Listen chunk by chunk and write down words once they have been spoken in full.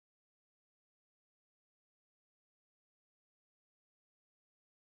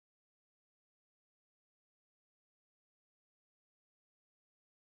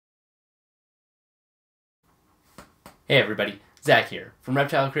Hey everybody, Zach here from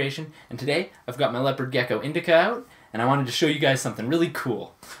Reptile Creation, and today I've got my Leopard Gecko indica out, and I wanted to show you guys something really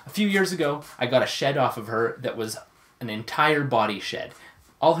cool. A few years ago, I got a shed off of her that was an entire body shed.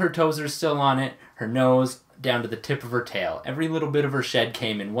 All her toes are still on it, her nose, down to the tip of her tail. Every little bit of her shed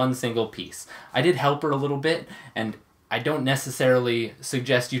came in one single piece. I did help her a little bit, and I don't necessarily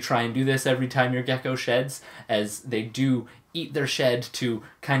suggest you try and do this every time your gecko sheds, as they do eat their shed to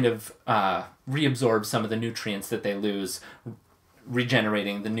kind of reabsorb some of the nutrients that they lose,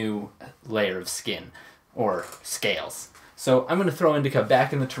 regenerating the new layer of skin, or scales. So I'm going to throw indica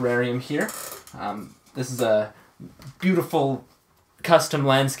back in the terrarium here. This is a beautiful custom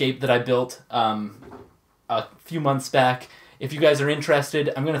landscape that I built a few months back. If you guys are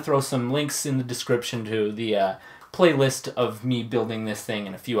interested, I'm going to throw some links in the description to the playlist of me building this thing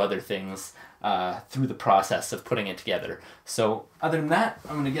and a few other things through the process of putting it together. So other than that,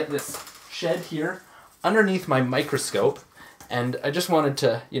 I'm going to get this shed here underneath my microscope, and I just wanted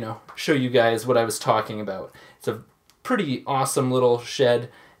to, show you guys what I was talking about. It's a pretty awesome little shed,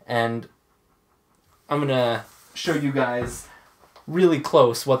 and I'm going to show you guys really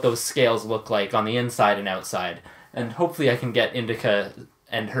close what those scales look like on the inside and outside, and hopefully I can get indica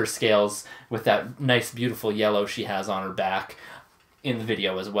and her scales with that nice beautiful yellow she has on her back in the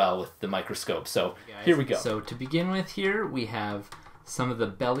video as well with the microscope. So here we go. So to begin with, here we have some of the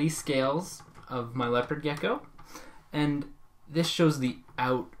belly scales of my leopard gecko, and this shows the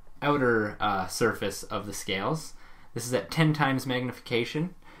outer surface of the scales. This is at 10 times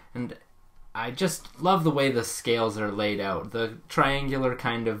magnification, and I just love the way the scales are laid out. The triangular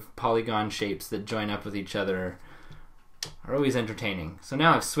kind of polygon shapes that join up with each other are always entertaining. So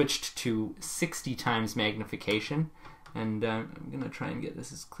now I've switched to 60 times magnification, and I'm going to try and get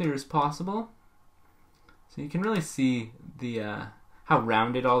this as clear as possible. So you can really see the how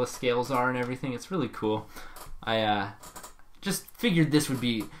rounded all the scales are and everything. It's really cool. I just figured this would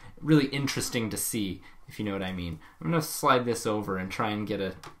be really interesting to see, if you know what I mean. I'm going to slide this over and try and get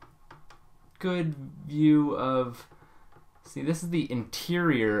a good view of... See, this is the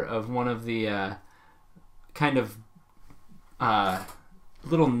interior of one of the kind of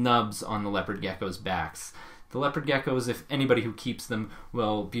little nubs on the leopard gecko's backs. The leopard geckos, if anybody who keeps them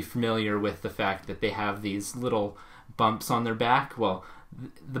will be familiar with the fact that they have these little bumps on their back. Well,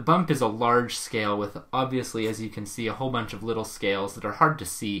 the bump is a large scale with, obviously, as you can see, a whole bunch of little scales that are hard to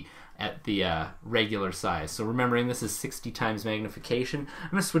see at the regular size. So remembering this is 60 times magnification,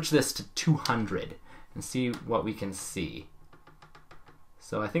 I'm going to switch this to 200 and see what we can see.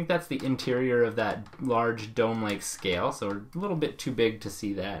 So I think that's the interior of that large dome-like scale, so we're a little bit too big to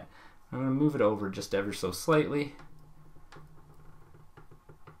see that. I'm going to move it over just ever so slightly.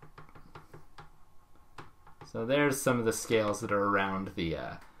 So there's some of the scales that are around the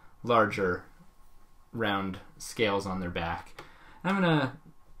larger round scales on their back. I'm going to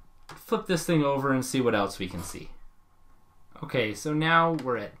flip this thing over and see what else we can see. Okay, so now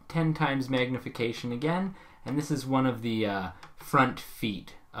we're at 10 times magnification again, and this is one of the front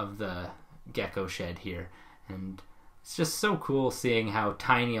feet of the gecko shed here, and it's just so cool seeing how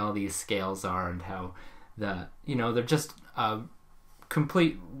tiny all these scales are, and how they're just a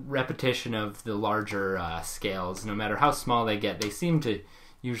complete repetition of the larger scales. No matter how small they get, they seem to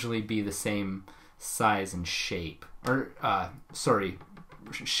usually be the same size and shape, or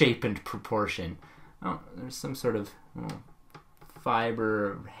shape and proportion. Oh, there's some sort of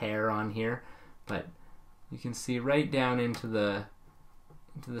fiber or hair on here, but you can see right down into the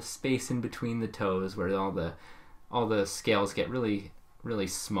space in between the toes where all the scales get really, really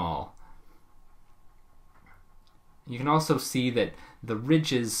small. You can also see that the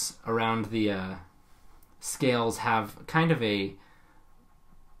ridges around the scales have kind of a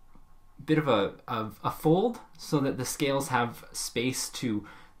bit of a fold, so that the scales have space to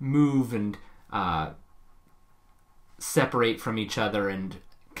move and separate from each other and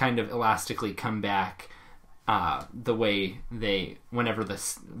kind of elastically come back the way whenever the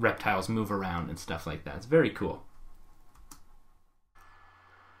reptiles move around and stuff like that. It's very cool.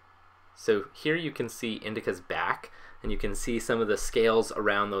 So here you can see indica's back, and you can see some of the scales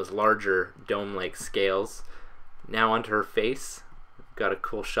around those larger dome-like scales. Now onto her face. We've got a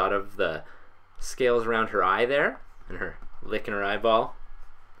cool shot of the scales around her eye there, and her licking her eyeball.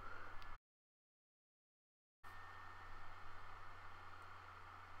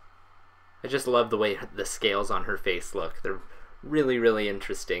 I just love the way the scales on her face look. They're really, really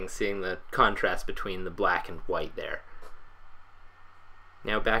interesting, seeing the contrast between the black and white there.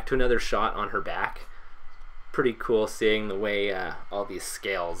 Now back to another shot on her back. Pretty cool seeing the way all these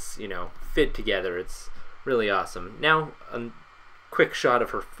scales, fit together. It's really awesome. Now a quick shot of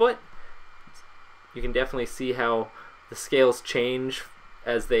her foot. You can definitely see how The scales change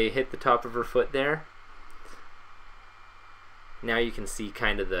as they hit the top of her foot there. Now you can see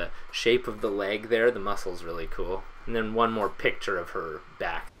kind of the shape of the leg there. The muscle's really cool. And then one more picture of her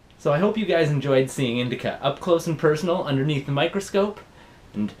back. So I hope you guys enjoyed seeing indica up close and personal underneath the microscope.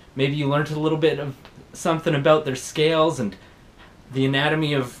 And maybe you learned a little bit of something about their scales and the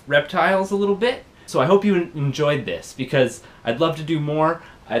anatomy of reptiles a little bit. So I hope you enjoyed this, because I'd love to do more.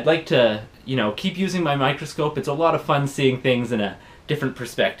 I'd like to, keep using my microscope. It's a lot of fun seeing things in a different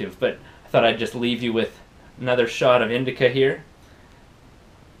perspective, but I thought I'd just leave you with another shot of indica here.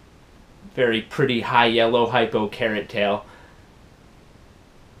 Very pretty high yellow hypo carrot tail.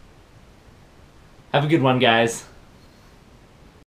 Have a good one, guys.